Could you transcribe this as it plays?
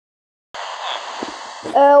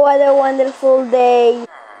Oh, what a wonderful day.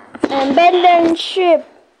 And Bender ship.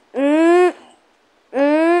 Mm,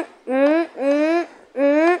 mm, mm, mm,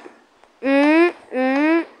 mm, mm,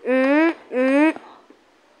 mm, mm, mm,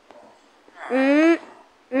 mm,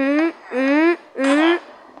 mm, mm, mm.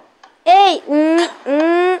 Hey. Mm.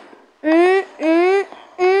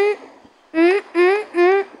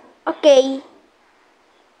 Okay.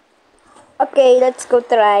 Okay, let's go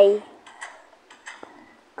try.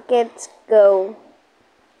 Okay, let's go.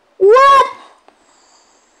 What?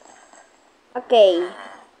 Okay.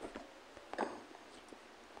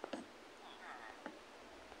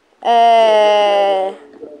 Uh.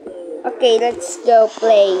 Okay, let's go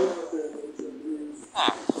play.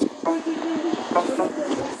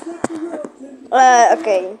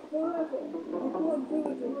 Okay.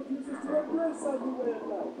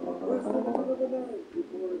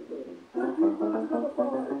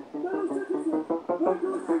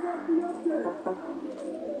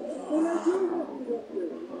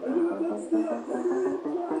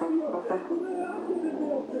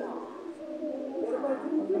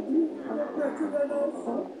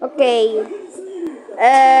 Okay.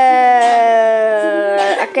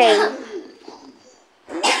 Okay.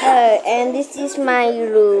 And this is my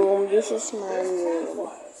room. This is my room.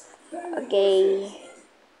 Okay.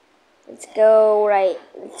 Let's go right.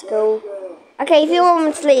 Let's go. Okay, a few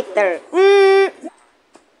moments later.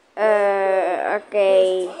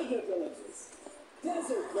 Okay.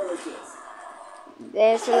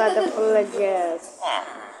 There's a lot of villages.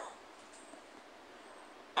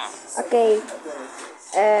 Okay.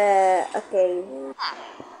 Okay.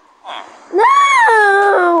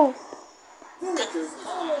 No!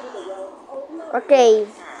 Okay.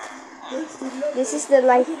 This is the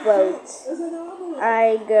lifeboat.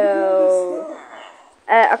 I go.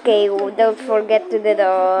 Okay, don't forget to the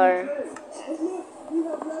door.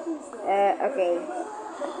 Okay.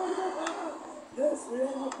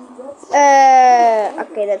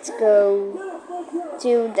 Okay, let's go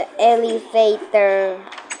to the elevator.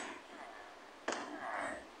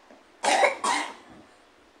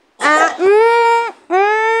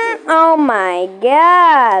 Oh my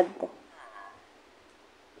god.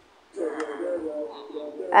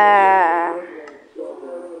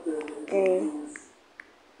 Okay.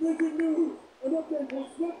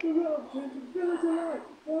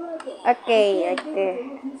 Okay, okay.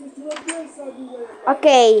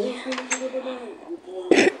 Okay.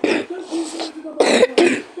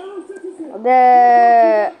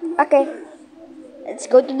 Let's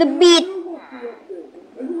go to the beach.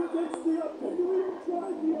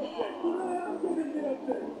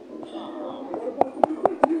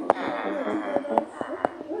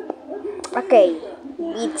 Okay,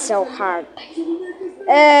 it's so hard.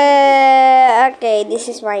 Okay, this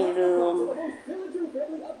is my room.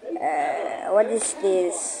 What is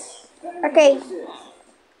this? Okay,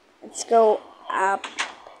 let's go up.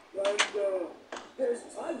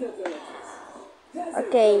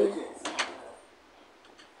 Okay.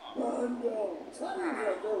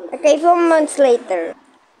 Okay, 4 months later.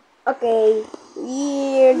 Okay,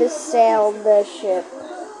 here to sail the ship.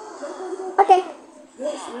 Okay.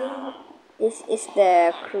 This is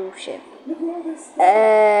the cruise ship.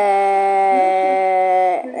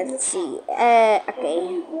 Let's see.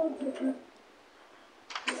 Okay.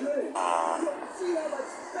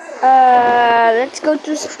 Let's go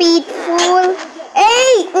to Speedful.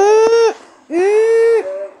 Hey!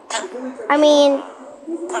 I mean,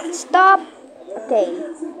 stop. Okay.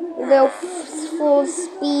 Go full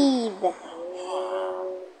speed.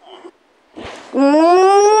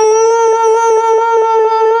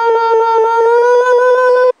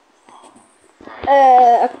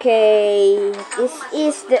 Okay. This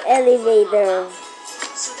is the elevator.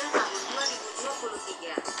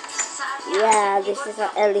 Yeah, this is an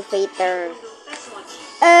elevator.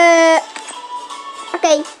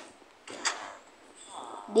 Okay.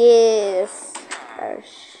 This,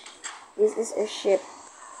 this is a ship.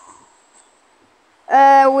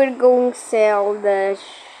 We're going to sail the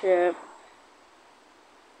ship.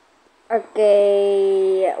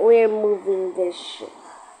 Okay, we're moving the ship.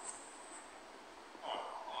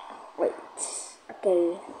 Wait.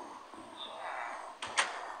 Okay.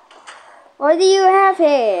 What do you have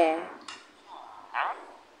here?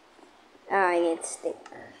 I need stick.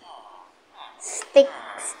 Stick.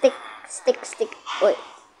 Wait.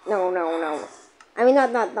 No. I mean,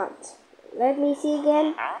 not. Let me see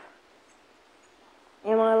again.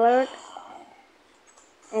 Ammo alert.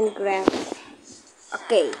 And gravel.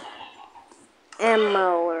 Okay.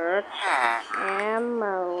 Ammo alert.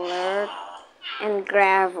 And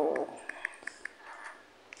gravel.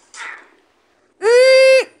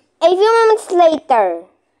 A few moments later.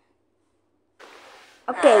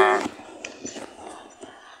 Okay.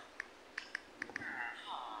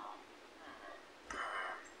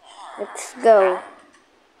 Let's go.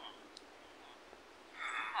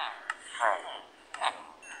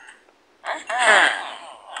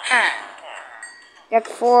 Got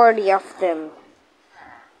 40 of them.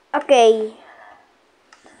 Okay.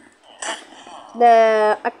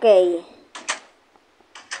 Okay.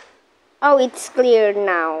 Oh, it's clear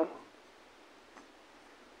now.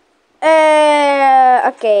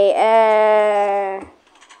 Okay.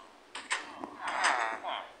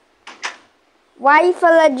 Why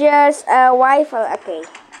villagers? Okay.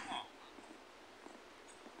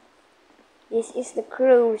 This is the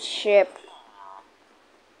cruise ship.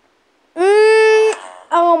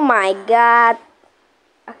 Oh my god.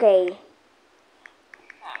 Okay.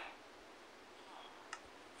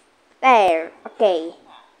 There. Okay.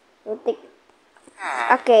 We'll take.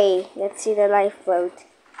 Okay. Let's see the lifeboat.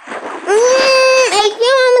 18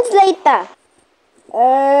 moments later.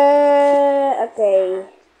 Okay.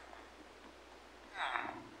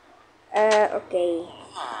 Okay.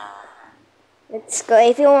 Let's go.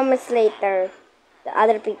 A few moments later. The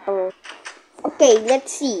other people. Okay,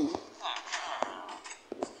 let's see.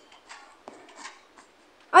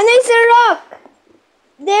 Oh, there's a rock!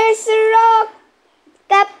 There's a rock!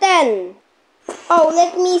 Captain! Oh,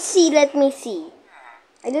 let me see. I don't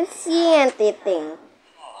see anything.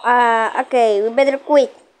 Okay, we better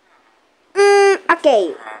quit.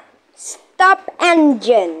 Okay. Stop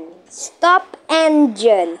engine.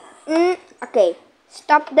 Okay.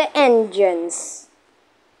 Stop the engines.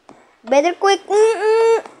 Better quick.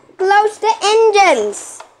 Close the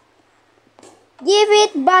engines. Give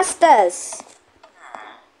it busters.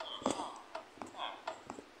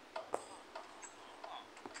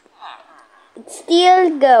 It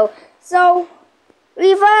still go. So,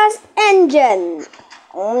 reverse engine.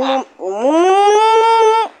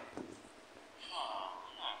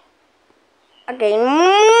 Okay.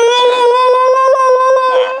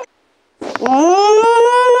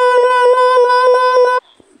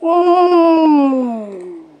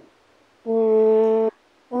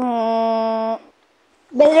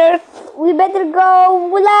 We better go.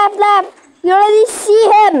 Laugh. You already see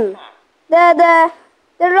him. The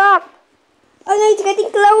rock. Oh no, it's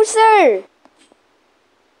getting closer.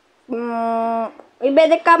 We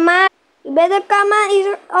better come on.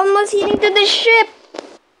 He's almost hitting to the ship.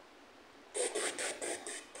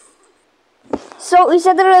 So is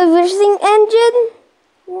that a reversing engine?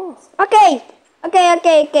 Yes. Okay.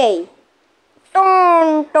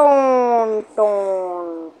 Ton.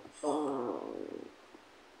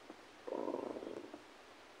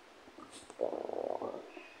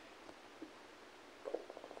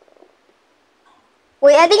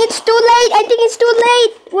 Wait, I think it's too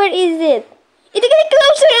late. Where is it? It's getting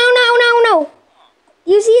closer. Oh no.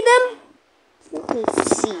 You see them? Let me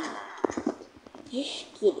see. Just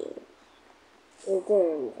kidding.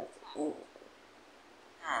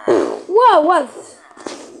 Whoa,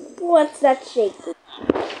 what's that shaking?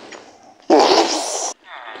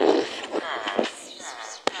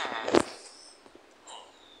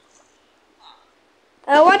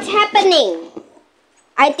 What's happening?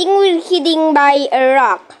 I think we're hitting by a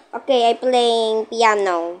rock. Okay, I'm playing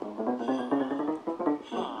piano.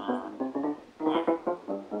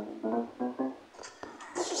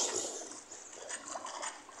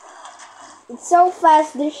 It's so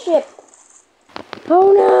fast, the ship.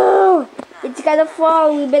 Oh no! It's gonna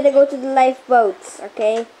fall. We better go to the lifeboats,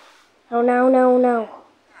 okay? Oh no.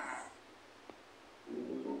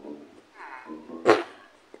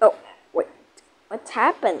 Oh, wait. What's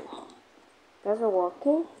happened? Guys are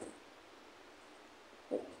walking?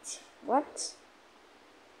 Wait, what?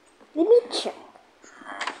 Let me check.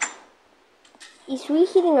 Is we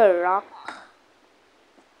hitting a rock?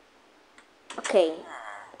 Okay.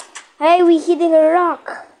 Hey, we hitting a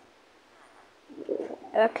rock.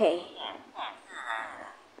 Okay,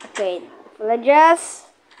 villagers.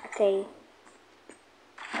 Okay,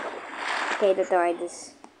 let's try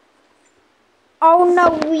this. Oh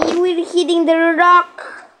no, we're hitting the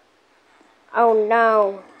rock. Oh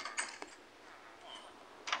no.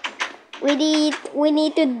 We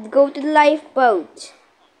need to go to the lifeboat.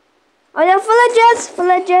 Oh no, villagers.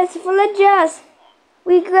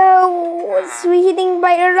 We're hitting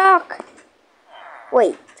by a rock.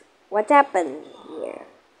 Wait, what happened here?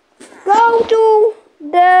 Go to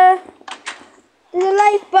the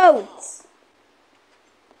lifeboats.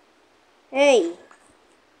 Hey,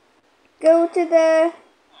 go to the.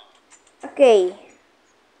 Okay.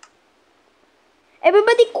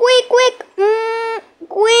 Everybody, quick!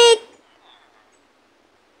 Quick!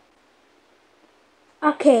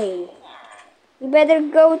 Okay. You better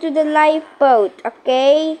go to the lifeboat,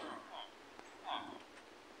 okay?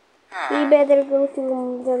 We better go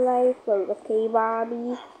to the lifeboat, okay,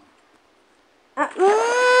 Bobby? Uh,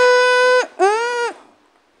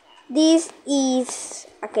 This is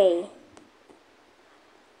okay.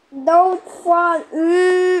 Don't fall.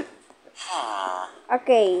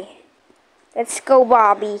 Okay, let's go,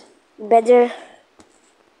 Bobby. Better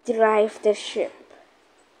drive the ship.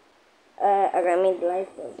 I mean the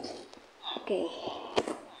lifeboat. Okay.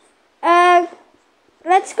 Uh,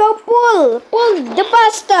 let's go. Pull the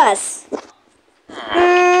bastas.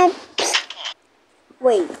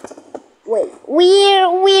 Wait.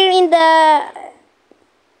 We're in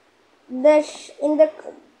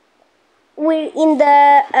we're in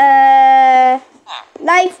the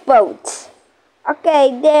lifeboat.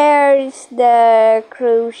 Okay, there's the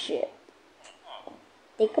cruise ship.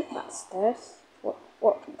 Take a busters.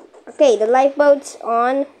 Okay, the lifeboat's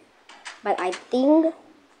on, but I think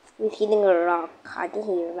we're hitting a rock. I think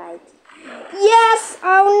you're right. Yes!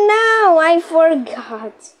 Oh no! I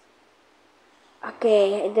forgot.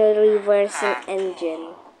 Okay, the reversing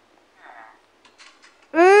engine.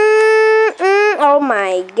 Oh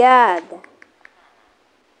my god.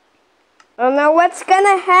 Oh no, what's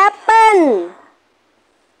gonna happen?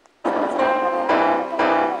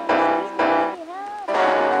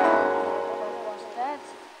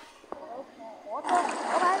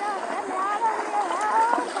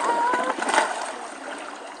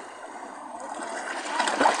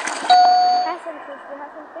 We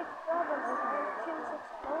have some big problems. Our engines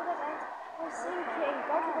exploded and we're sinking.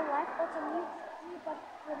 Go to the lifeboat and but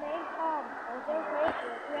remain calm. They're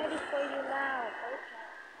ready for you now.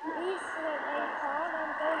 Please remain calm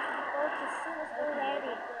and go to the boat as soon as we're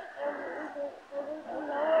ready. We're going to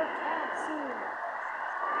lower down soon.